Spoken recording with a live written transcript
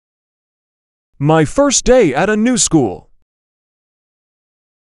My first day at a new school.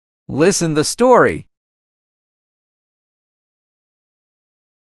 Listen the story.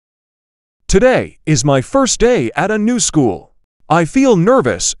 Today is my first day at a new school. I feel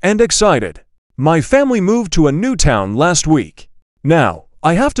nervous and excited. My family moved to a new town last week. Now,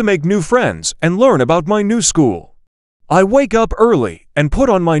 I have to make new friends and learn about my new school. I wake up early and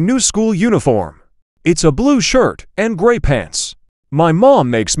put on my new school uniform. It's a blue shirt and gray pants. My mom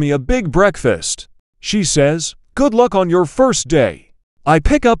makes me a big breakfast. She says, "Good luck on your first day." I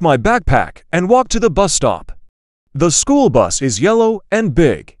pick up my backpack and walk to the bus stop. The school bus is yellow and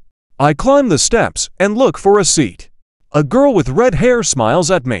big. I climb the steps and look for a seat. A girl with red hair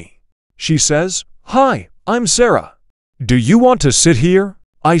smiles at me. She says, "Hi, I'm Sarah. Do you want to sit here?"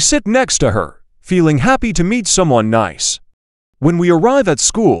 I sit next to her, feeling happy to meet someone nice. When we arrive at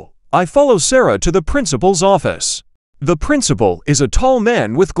school, I follow Sarah to the principal's office. The principal is a tall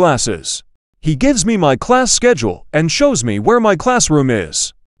man with glasses. He gives me my class schedule and shows me where my classroom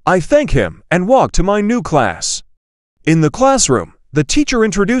is. I thank him and walk to my new class. In the classroom, the teacher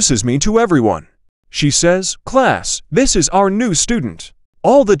introduces me to everyone. She says, "Class, this is our new student."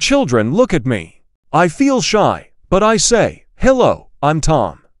 All the children look at me. I feel shy, but I say, "Hello, I'm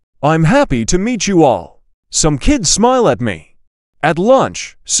Tom. I'm happy to meet you all." Some kids smile at me. At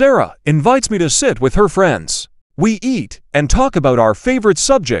lunch, Sarah invites me to sit with her friends. We eat and talk about our favorite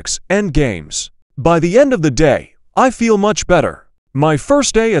subjects and games. By the end of the day, I feel much better. My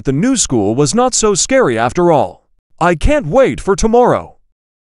first day at the new school was not so scary after all. I can't wait for tomorrow.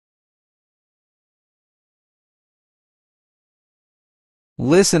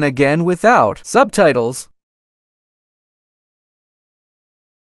 Listen again without subtitles.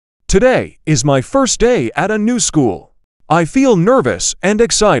 Today is my first day at a new school. I feel nervous and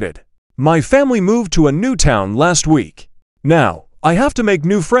excited. My family moved to a new town last week. Now, I have to make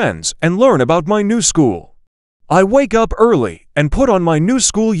new friends and learn about my new school. I wake up early and put on my new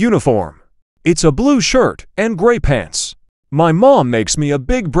school uniform. It's a blue shirt and gray pants. My mom makes me a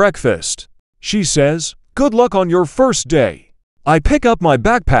big breakfast. She says, "Good luck on your first day." I pick up my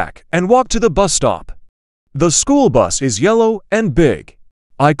backpack and walk to the bus stop. The school bus is yellow and big.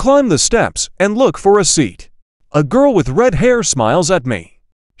 I climb the steps and look for a seat. A girl with red hair smiles at me.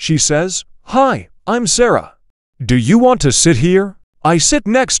 She says, "Hi, I'm Sarah. Do you want to sit here?" I sit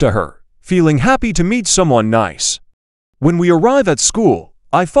next to her, feeling happy to meet someone nice. When we arrive at school,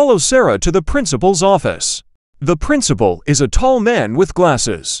 I follow Sarah to the principal's office. The principal is a tall man with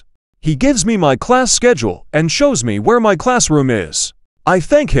glasses. He gives me my class schedule and shows me where my classroom is. I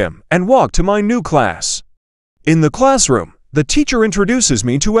thank him and walk to my new class. In the classroom, the teacher introduces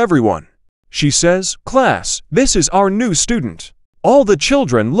me to everyone. She says, "Class, this is our new student." All the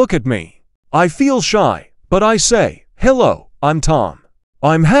children look at me. I feel shy, but I say, "Hello, I'm Tom.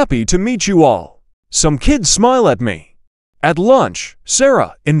 I'm happy to meet you all." Some kids smile at me. At lunch,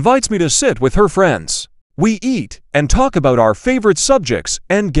 Sarah invites me to sit with her friends. We eat and talk about our favorite subjects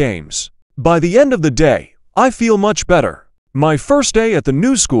and games. By the end of the day, I feel much better. My first day at the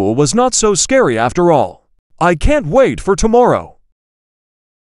new school was not so scary after all. I can't wait for tomorrow.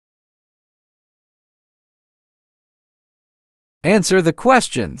 Answer the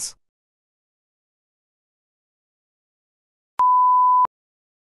questions.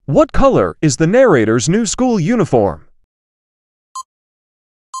 What color is the narrator's new school uniform?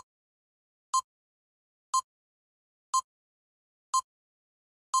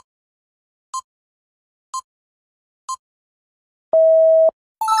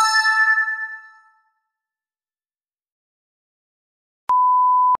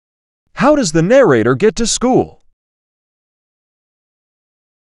 How does the narrator get to school?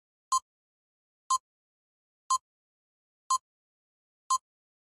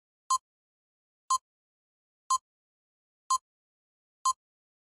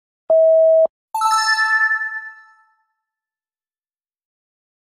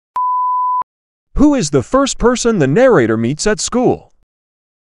 Who is the first person the narrator meets at school?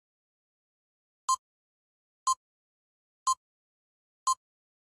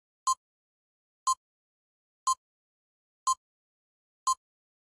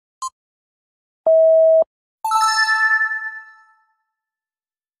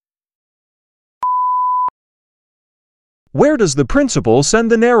 Where does the principal send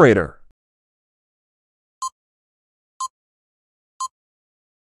the narrator?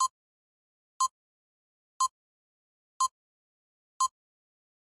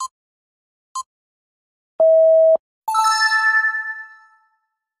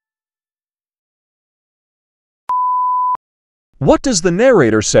 What does the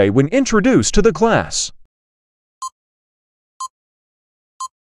narrator say when introduced to the class?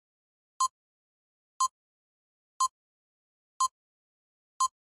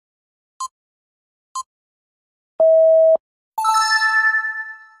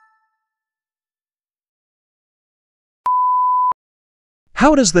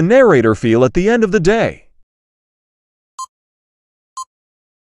 How does the narrator feel at the end of the day?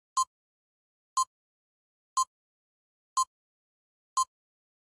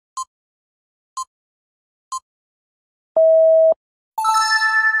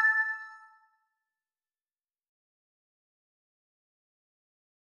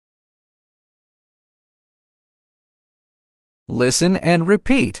 Listen and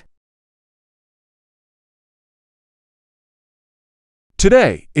repeat.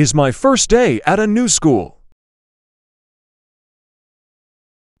 Today is my first day at a new school.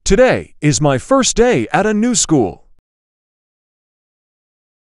 Today is my first day at a new school.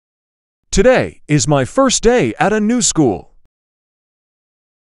 Today is my first day at a new school.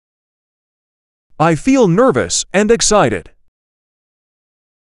 I feel nervous and excited.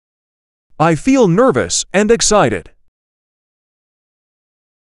 I feel nervous and excited.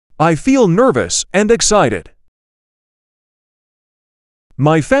 I feel nervous and excited.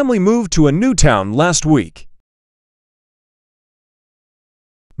 My family moved to a new town last week.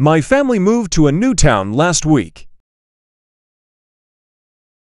 My family moved to a new town last week.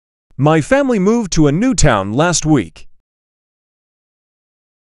 My family moved to a new town last week.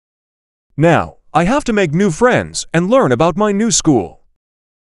 Now, I have to make new friends and learn about my new school.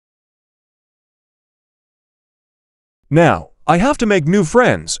 Now, I have to make new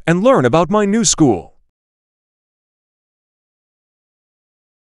friends and learn about my new school.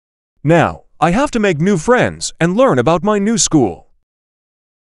 Now, I have to make new friends and learn about my new school.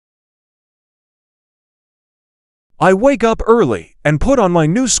 I wake up early and put on my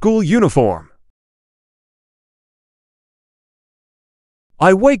new school uniform.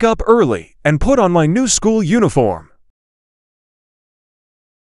 I wake up early and put on my new school uniform.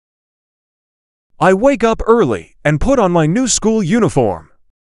 I wake up early and put on my new school uniform.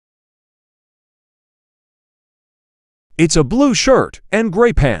 It's a blue shirt and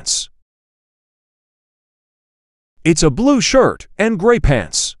gray pants. It's a blue shirt and gray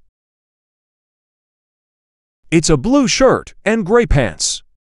pants. It's a blue shirt and gray pants.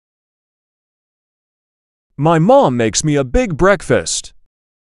 My mom makes me a big breakfast.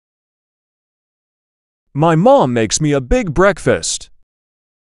 My mom makes me a big breakfast.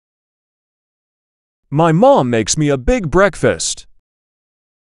 My mom makes me a big breakfast.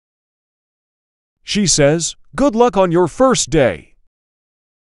 She says, "Good luck on your first day."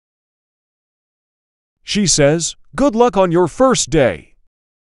 She says, "Good luck on your first day."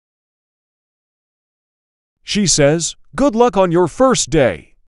 She says, "Good luck on your first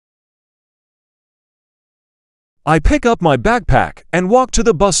day." I pick up my backpack and walk to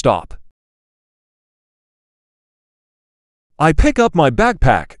the bus stop. I pick up my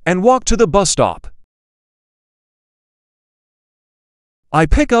backpack and walk to the bus stop. I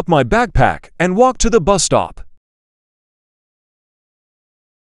pick up my backpack and walk to the bus stop.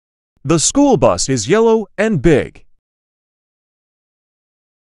 The school bus is yellow and big.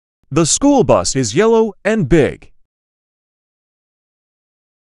 The school bus is yellow and big.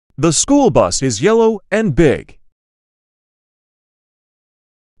 The school bus is yellow and big.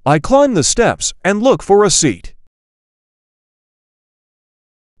 I climb the steps and look for a seat.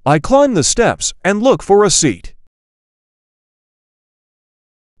 I climb the steps and look for a seat.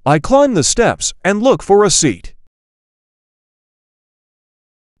 I climb the steps and look for a seat.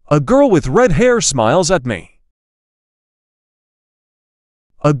 A girl with red hair smiles at me.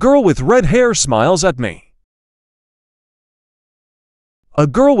 A girl with red hair smiles at me. A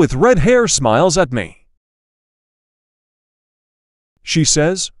girl with red hair smiles at me. She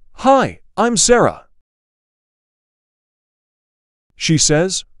says, "Hi, I'm Sarah." She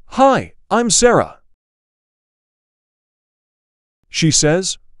says, "Hi, I'm Sarah." She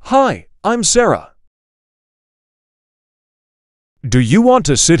says, "Hi, I'm Sarah." Do you want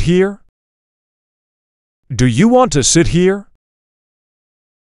to sit here? Do you want to sit here?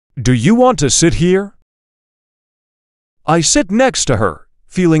 Do you want to sit here? I sit next to her,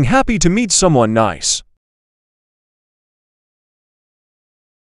 feeling happy to meet someone nice.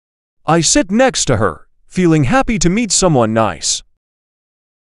 I sit next to her, feeling happy to meet someone nice.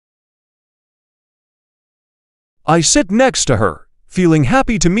 I sit next to her, feeling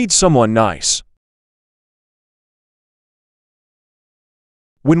happy to meet someone nice.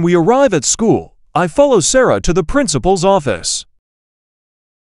 When we arrive at school, I follow Sarah to the principal's office.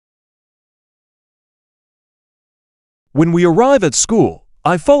 When we arrive at school,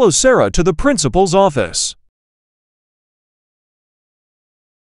 I follow Sarah to the principal's office.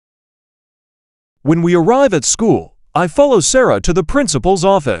 When we arrive at school, I follow Sarah to the principal's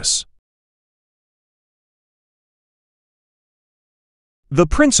office. The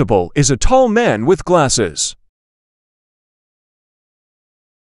principal is a tall man with glasses.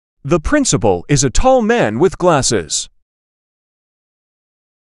 The principal is a tall man with glasses.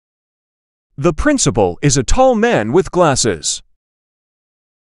 The principal is a tall man with glasses.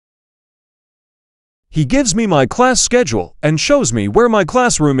 He gives me my class schedule and shows me where my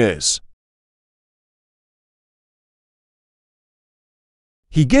classroom is.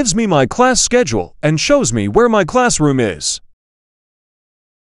 He gives me my class schedule and shows me where my classroom is.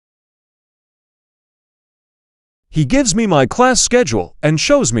 He gives me my class schedule and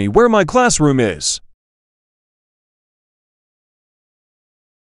shows me where my classroom is.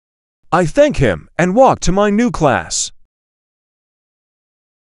 I thank him and walk to my new class.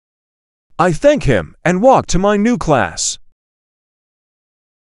 I thank him and walk to my new class.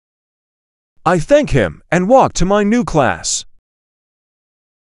 I thank him and walk to my new class.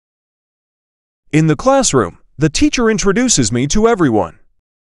 In the classroom, the teacher introduces me to everyone.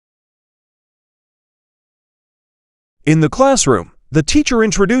 In the classroom, the teacher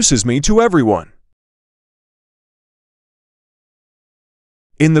introduces me to everyone.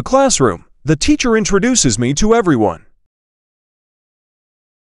 In the classroom, the teacher introduces me to everyone.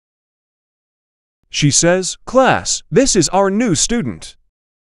 She says, "Class, this is our new student."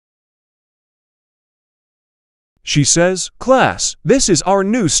 She says, "Class, this is our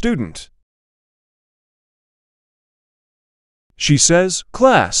new student." She says,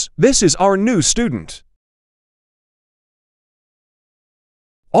 "Class, this is our new student."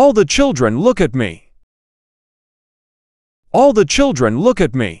 All the children look at me. All the children look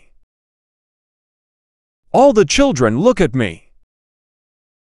at me. All the children look at me.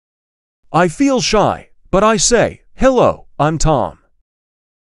 I feel shy, but I say, "Hello, I'm Tom."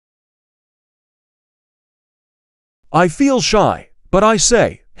 I feel shy, but I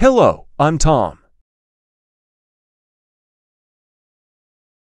say, "Hello, I'm Tom."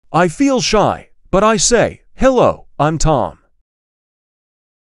 I feel shy, but I say, "Hello, I'm Tom."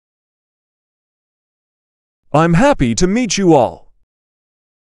 I'm happy to meet you all.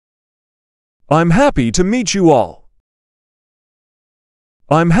 I'm happy to meet you all.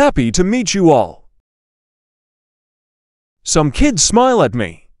 I'm happy to meet you all. Some kids smile at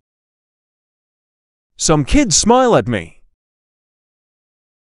me. Some kids smile at me.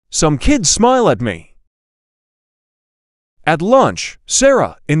 Some kids smile at me. At lunch,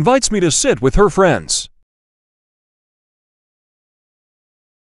 Sarah invites me to sit with her friends.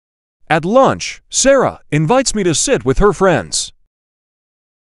 At lunch, Sarah invites me to sit with her friends.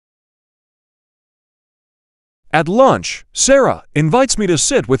 At lunch, Sarah invites me to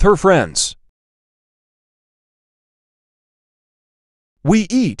sit with her friends. We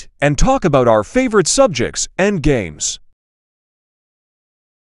eat and talk about our favorite subjects and games.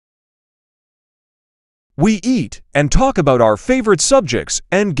 We eat and talk about our favorite subjects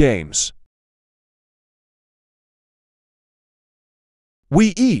and games.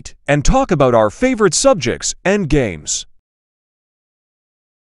 We eat and talk about our favorite subjects and games.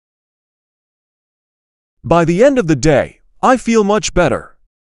 By the end of the day, I feel much better.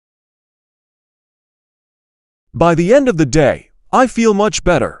 By the end of the day, I feel much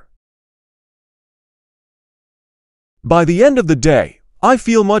better. By the end of the day, I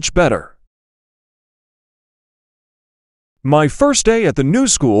feel much better. My first day at the new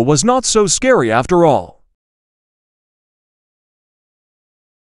school was not so scary after all.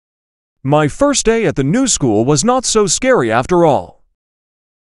 My first day at the new school was not so scary after all.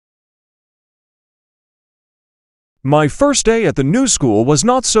 My first day at the new school was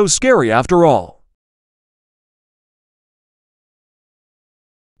not so scary after all.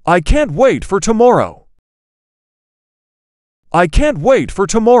 I can't wait for tomorrow. I can't wait for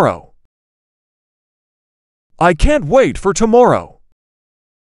tomorrow. I can't wait for tomorrow.